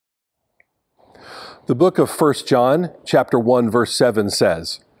The book of 1 John, chapter 1, verse 7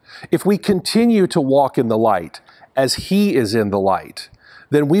 says, "If we continue to walk in the light, as He is in the light,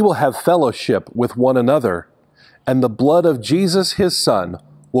 then we will have fellowship with one another, and the blood of Jesus, His Son,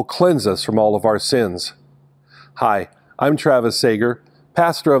 will cleanse us from all of our sins." Hi, I'm Travis Sager,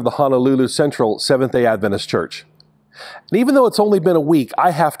 pastor of the Honolulu Central Seventh-day Adventist Church. And even though it's only been a week,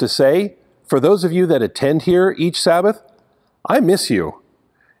 I have to say, for those of you that attend here each Sabbath, I miss you.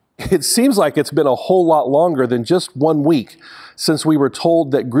 It seems like it's been a whole lot longer than just 1 week since we were told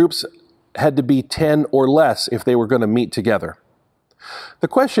that groups had to be 10 or less if they were going to meet together. The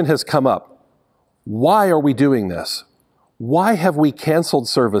question has come up, why are we doing this? Why have we canceled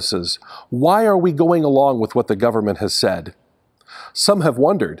services? Why are we going along with what the government has said? Some have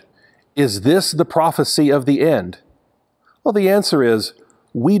wondered, is this the prophecy of the end? Well, the answer is,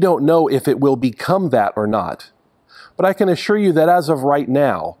 we don't know if it will become that or not. But I can assure you that as of right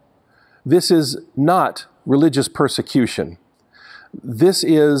now, this is not religious persecution. This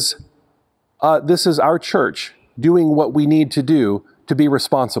is our church doing what we need to do to be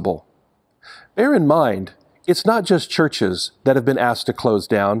responsible. Bear in mind, it's not just churches that have been asked to close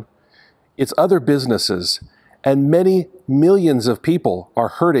down. It's other businesses, and many millions of people are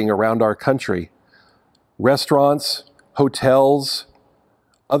hurting around our country. Restaurants, hotels,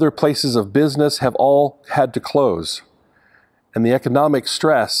 other places of business have all had to close, and the economic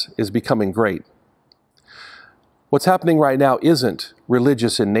stress is becoming great. What's happening right now isn't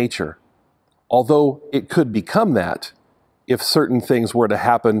religious in nature, although it could become that if certain things were to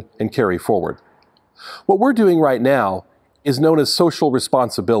happen and carry forward. What we're doing right now is known as social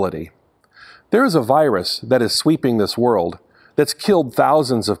responsibility. There is a virus that is sweeping this world that's killed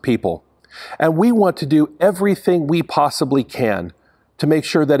thousands of people, and we want to do everything we possibly can to make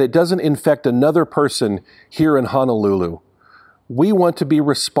sure that it doesn't infect another person here in Honolulu. We want to be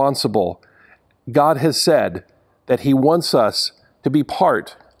responsible. God has said that He wants us to be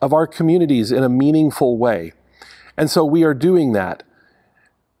part of our communities in a meaningful way. And so we are doing that.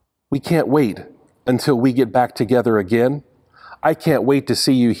 We can't wait until we get back together again. I can't wait to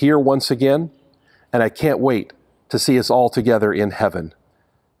see you here once again, and I can't wait to see us all together in heaven.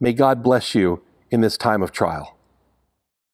 May God bless you in this time of trial.